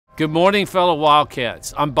Good morning, fellow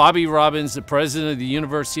Wildcats. I'm Bobby Robbins, the president of the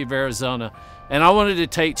University of Arizona, and I wanted to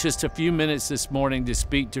take just a few minutes this morning to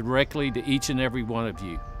speak directly to each and every one of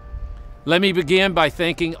you. Let me begin by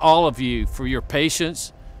thanking all of you for your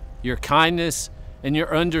patience, your kindness, and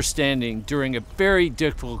your understanding during a very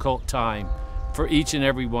difficult time for each and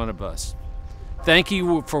every one of us. Thank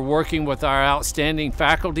you for working with our outstanding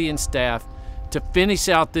faculty and staff to finish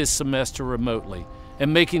out this semester remotely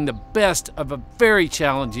and making the best of a very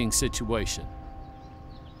challenging situation.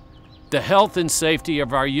 The health and safety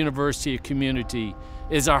of our university community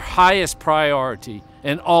is our highest priority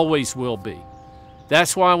and always will be.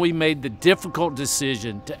 That's why we made the difficult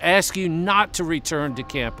decision to ask you not to return to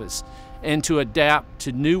campus and to adapt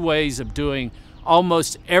to new ways of doing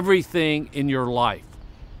almost everything in your life.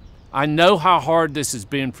 I know how hard this has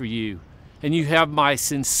been for you, and you have my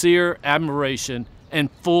sincere admiration and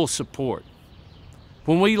full support.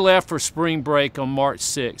 When we left for spring break on March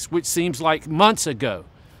 6th, which seems like months ago,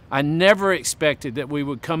 I never expected that we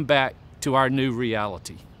would come back to our new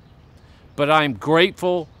reality. But I'm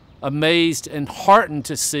grateful, amazed, and heartened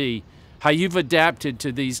to see how you've adapted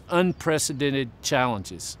to these unprecedented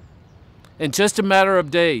challenges. In just a matter of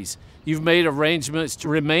days, you've made arrangements to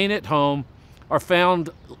remain at home or found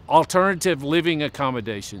alternative living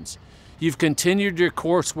accommodations. You've continued your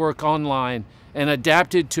coursework online and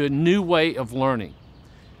adapted to a new way of learning.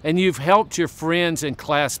 And you've helped your friends and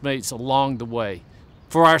classmates along the way.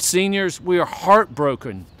 For our seniors, we are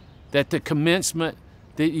heartbroken that the commencement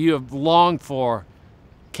that you have longed for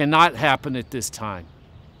cannot happen at this time.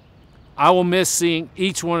 I will miss seeing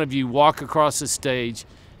each one of you walk across the stage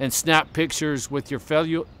and snap pictures with your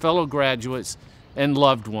fellow graduates and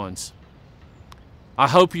loved ones. I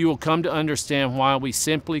hope you will come to understand why we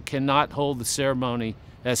simply cannot hold the ceremony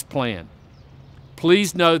as planned.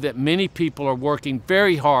 Please know that many people are working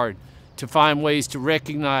very hard to find ways to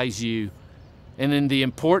recognize you and in the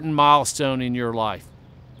important milestone in your life.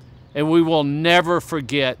 And we will never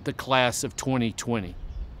forget the class of 2020.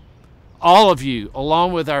 All of you,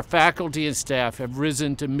 along with our faculty and staff, have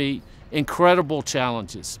risen to meet incredible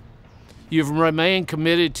challenges. You've remained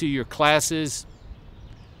committed to your classes.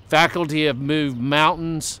 Faculty have moved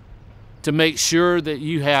mountains to make sure that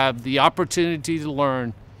you have the opportunity to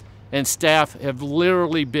learn, and staff have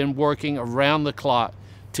literally been working around the clock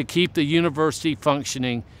to keep the university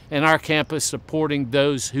functioning and our campus supporting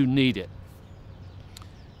those who need it.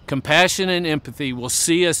 Compassion and empathy will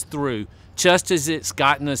see us through just as it's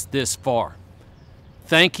gotten us this far.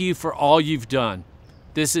 Thank you for all you've done.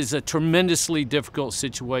 This is a tremendously difficult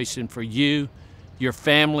situation for you, your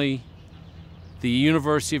family, the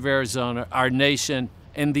University of Arizona, our nation,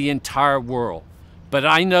 and the entire world. But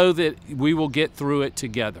I know that we will get through it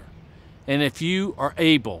together. And if you are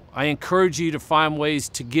able, I encourage you to find ways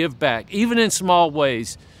to give back, even in small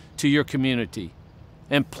ways, to your community.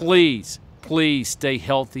 And please, please stay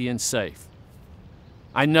healthy and safe.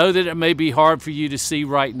 I know that it may be hard for you to see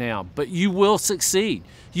right now, but you will succeed.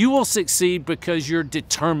 You will succeed because you're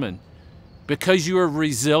determined, because you are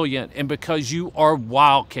resilient, and because you are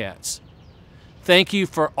Wildcats. Thank you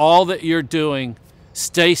for all that you're doing.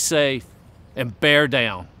 Stay safe and bear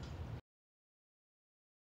down.